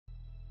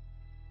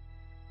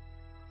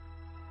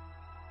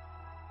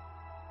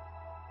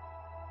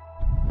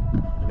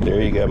There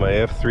you got my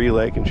F3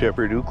 Lycan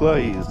Shepherd Ookla.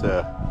 He's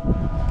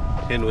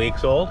 10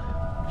 weeks old.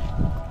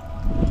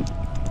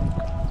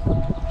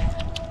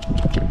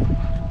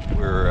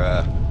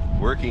 We're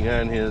working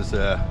on his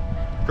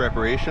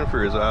preparation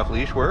for his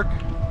off-leash work.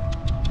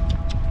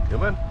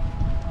 Come on.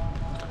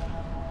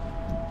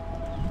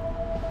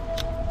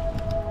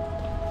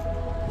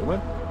 Come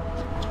on.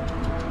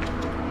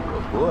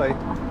 Good boy.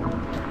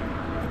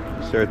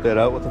 Start that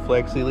out with the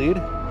Flexi Lead,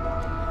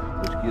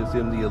 which gives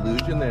him the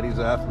illusion that he's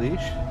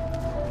off-leash.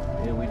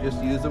 And we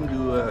just use them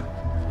to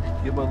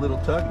give him a little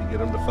tug to get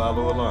him to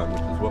follow along,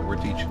 which is what we're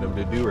teaching him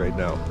to do right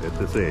now at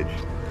this age.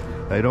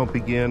 I don't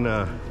begin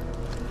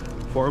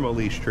formal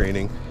leash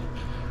training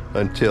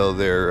until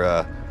their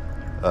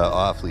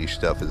off-leash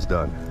stuff is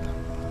done.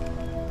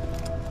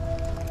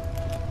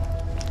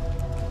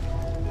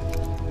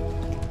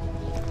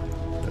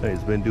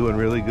 He's been doing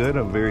really good.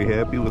 I'm very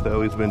happy with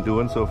how he's been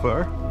doing so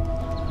far.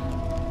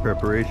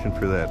 Preparation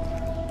for that.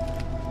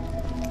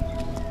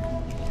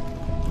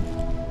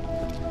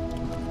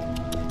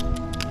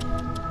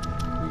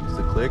 Use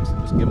the clicks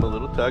and just give him a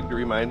little tug to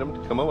remind him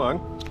to come along.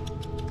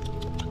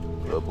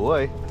 Good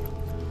boy.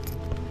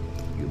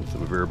 Give him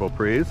some verbal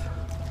praise.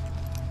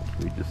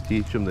 We just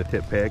teach him the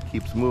tip pack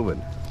keeps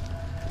moving.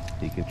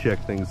 He can check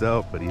things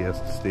out, but he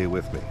has to stay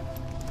with me.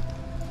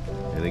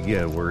 And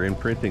again, we're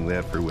imprinting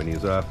that for when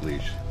he's off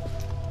leash.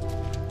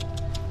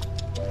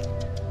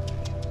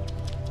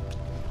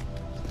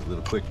 A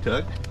little quick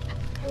tug.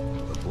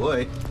 Good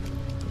boy.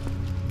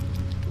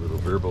 A little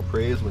verbal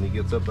praise when he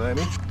gets up by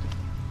me.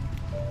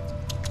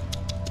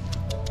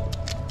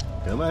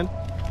 Come on.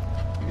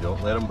 You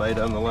don't let him bite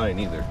on the line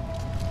either.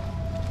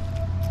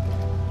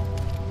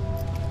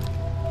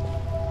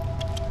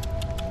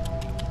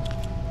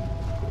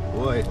 Good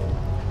boy.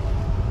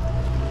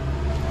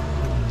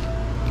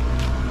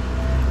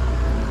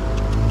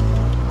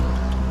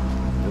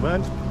 Come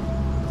on.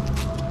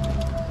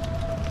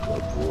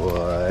 Good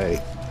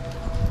boy.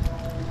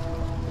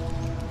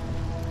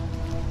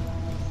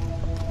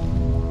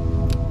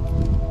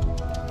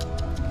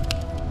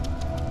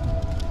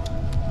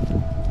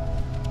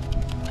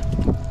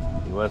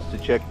 He wants to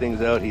check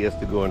things out. He has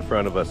to go in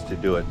front of us to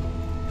do it.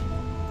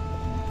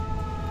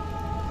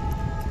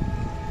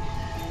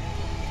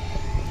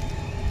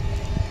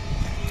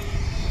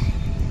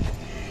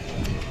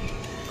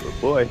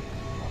 Good boy.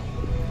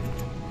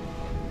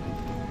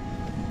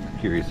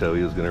 Curious how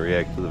he was going to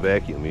react to the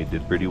vacuum. He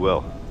did pretty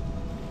well.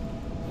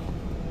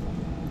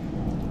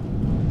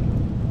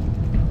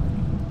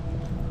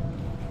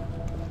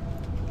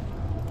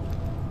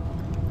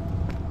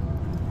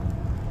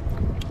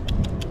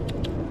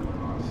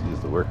 Let's use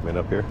the workman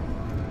up here.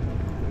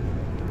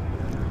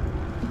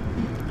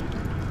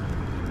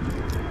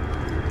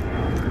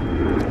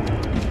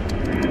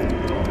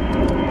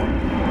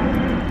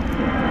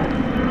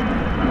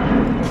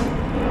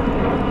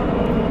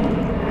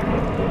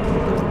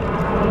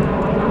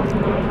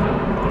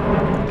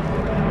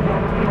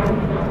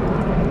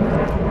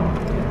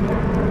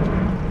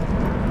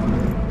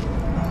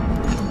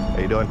 How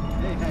you doing?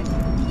 Hey, hey.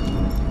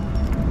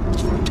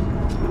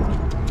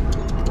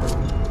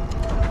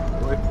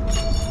 Boy.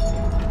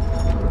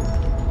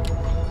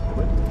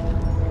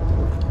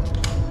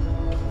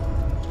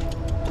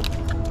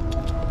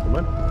 Come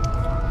on.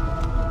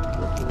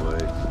 Good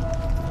boy.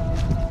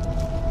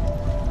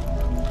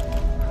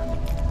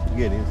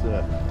 Again, he's a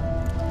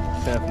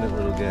confident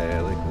little guy. I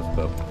like this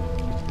pup.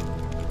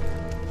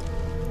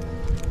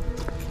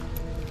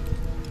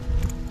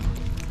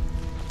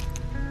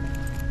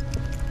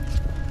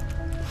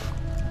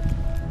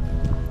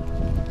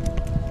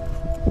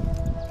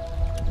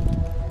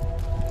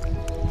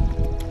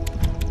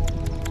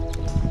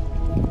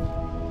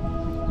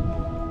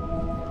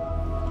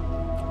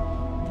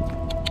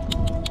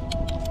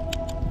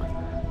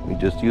 We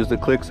just use the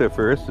clicks at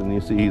first, and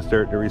you see he's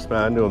starting to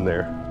respond to them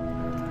there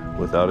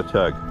without a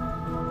tug.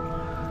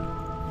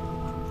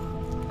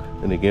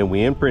 And again,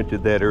 we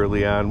imprinted that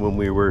early on when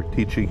we were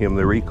teaching him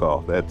the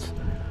recall. That's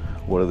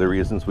one of the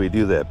reasons we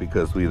do that,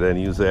 because we then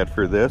use that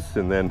for this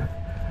and then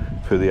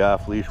for the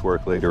off-leash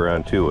work later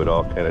on too. It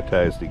all kind of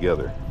ties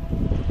together.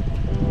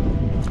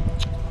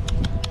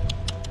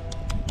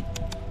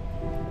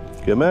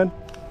 Come on.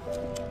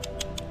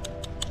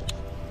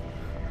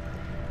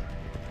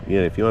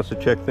 Yeah, if he wants to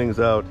check things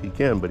out, he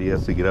can, but he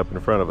has to get up in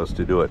front of us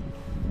to do it.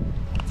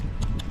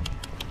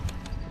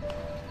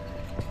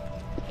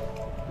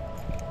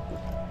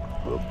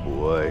 Good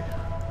boy.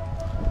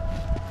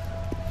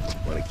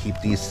 Want to keep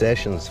these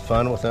sessions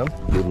fun with him.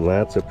 Give him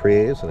lots of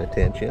praise and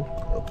attention.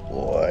 Good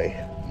boy.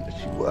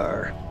 Yes, you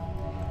are.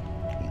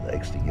 He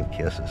likes to give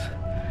kisses.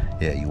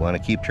 Yeah, you want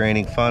to keep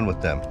training fun with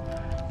them.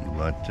 You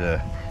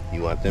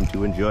want them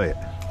to enjoy it,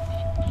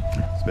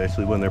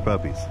 especially when they're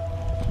puppies.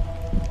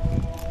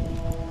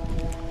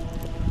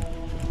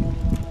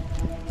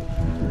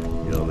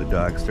 The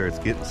dog starts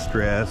getting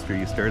stressed or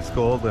you start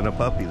scolding a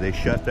puppy, they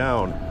shut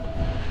down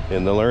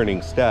and the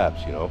learning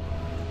stops, you know.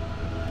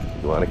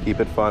 You want to keep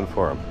it fun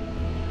for them.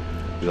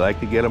 We like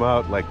to get them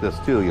out like this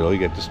too, you know. You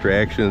get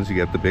distractions, you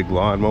got the big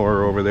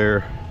lawnmower over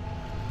there,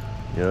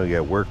 You know, you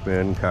got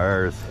workmen,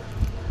 cars,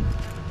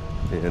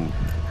 and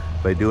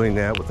by doing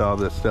that with all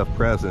this stuff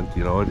present,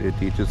 you know, it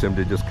teaches him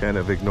to just kind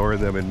of ignore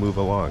them and move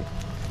along.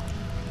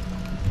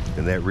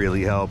 And that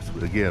really helps,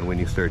 again, when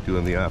you start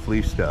doing the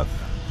off-leash stuff,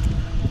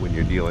 when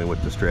you're dealing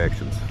with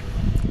distractions.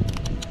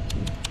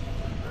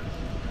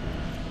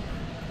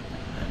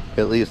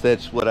 At least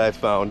that's what I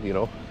found, you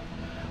know.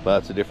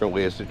 Lots of different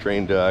ways to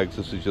train dogs.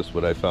 This is just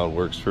what I found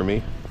works for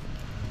me.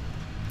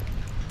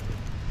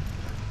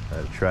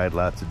 I've tried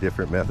lots of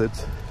different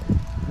methods.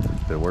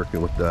 Been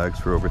working with dogs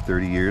for over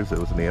 30 years. I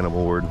was an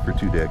animal warden for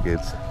 2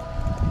 decades.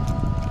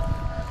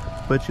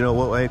 But you know,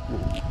 what might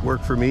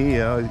work for me,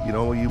 you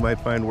know, you might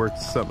find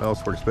something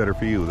else works better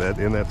for you,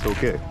 and that's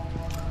okay.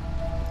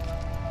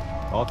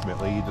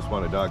 Ultimately, you just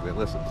want a dog that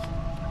listens.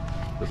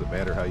 Doesn't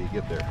matter how you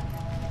get there.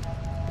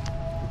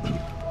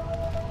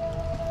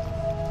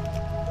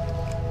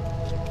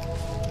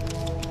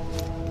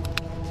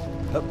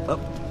 Up, up,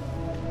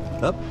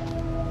 up,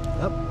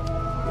 up.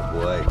 Good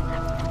boy.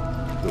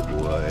 Good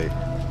boy.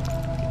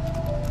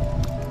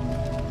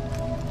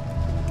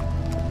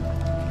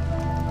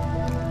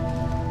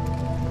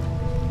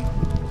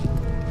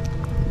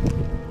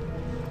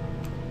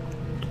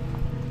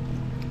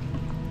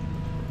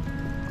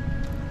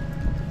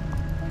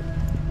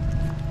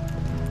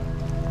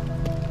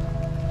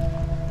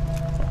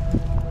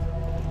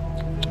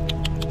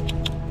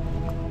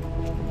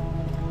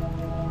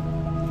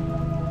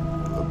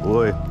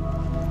 Boy.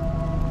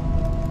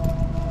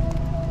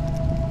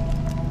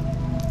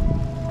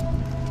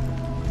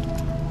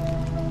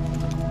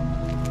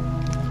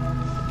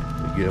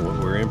 Again, what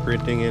we're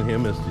imprinting in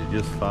him is to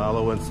just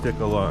follow and stick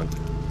along.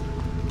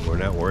 We're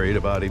not worried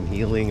about him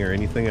healing or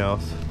anything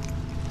else.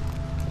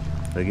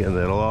 Again,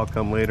 that'll all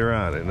come later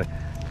on. And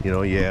you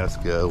know, you ask,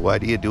 why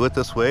do you do it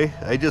this way?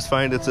 I just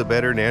find it's a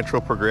better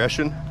natural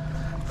progression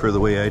for the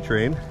way I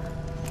train.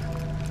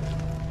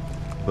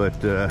 But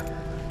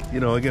you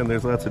know, again,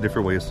 there's lots of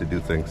different ways to do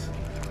things.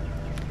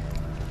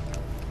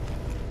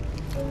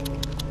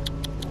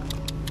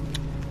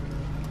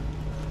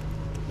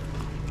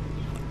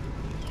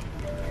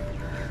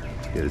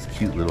 Got his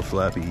cute little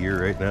floppy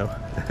ear right now.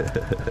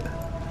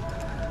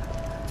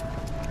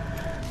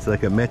 It's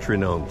like a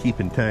metronome,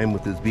 keeping time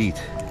with his beat.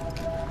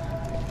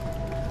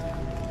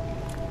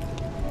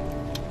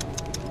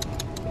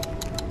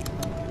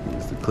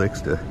 Use the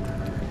clicks to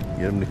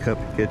get him to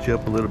catch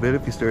up a little bit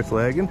if he starts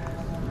lagging.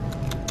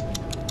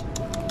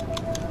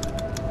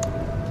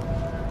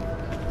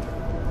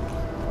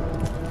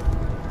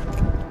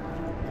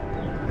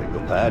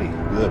 Patty,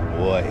 good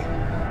boy.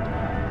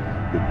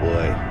 Good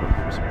boy.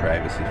 Some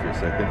privacy for a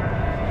second.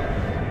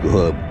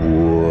 Good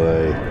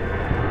boy.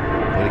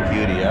 What a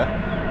cutie, huh?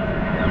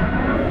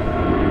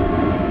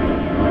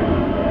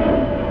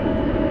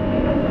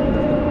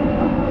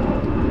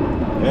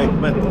 Hey,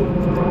 come on.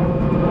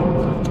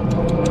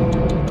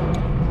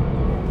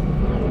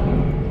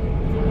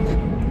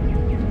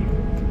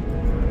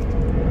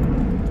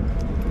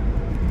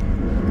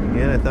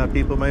 Again, I thought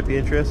people might be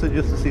interested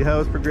just to see how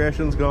his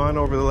progression's gone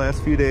over the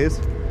last few days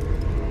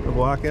of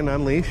walking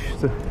on leash.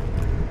 So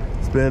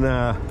it's been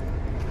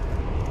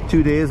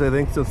 2 days, I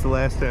think, since the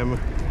last time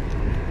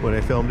when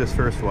I filmed his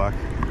first walk.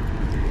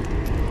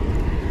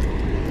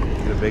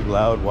 Got a big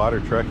loud water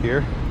truck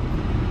here.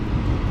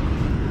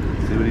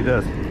 Let's see what he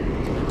does.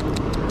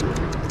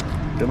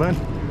 Come on.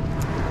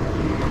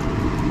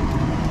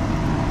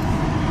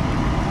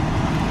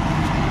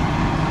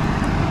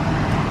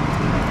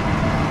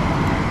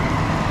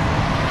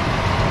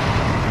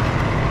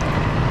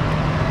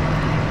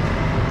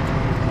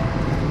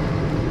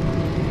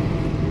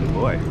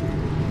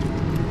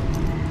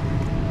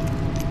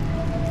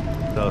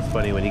 So it's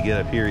funny, when you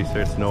get up here, he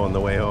starts knowing the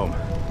way home.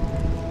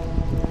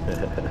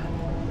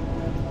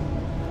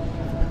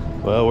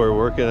 Well, we're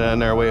working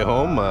on our way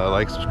home.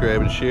 Like,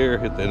 subscribe, and share.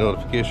 Hit the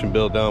notification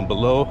bell down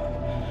below.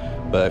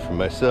 Bye from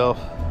myself,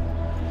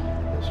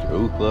 Mr.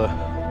 Ookla.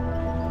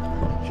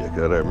 Check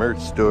out our merch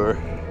store.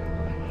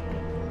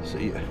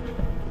 See ya.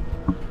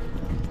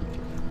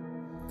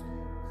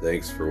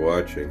 Thanks for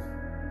watching.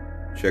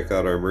 Check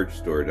out our merch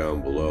store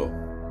down below.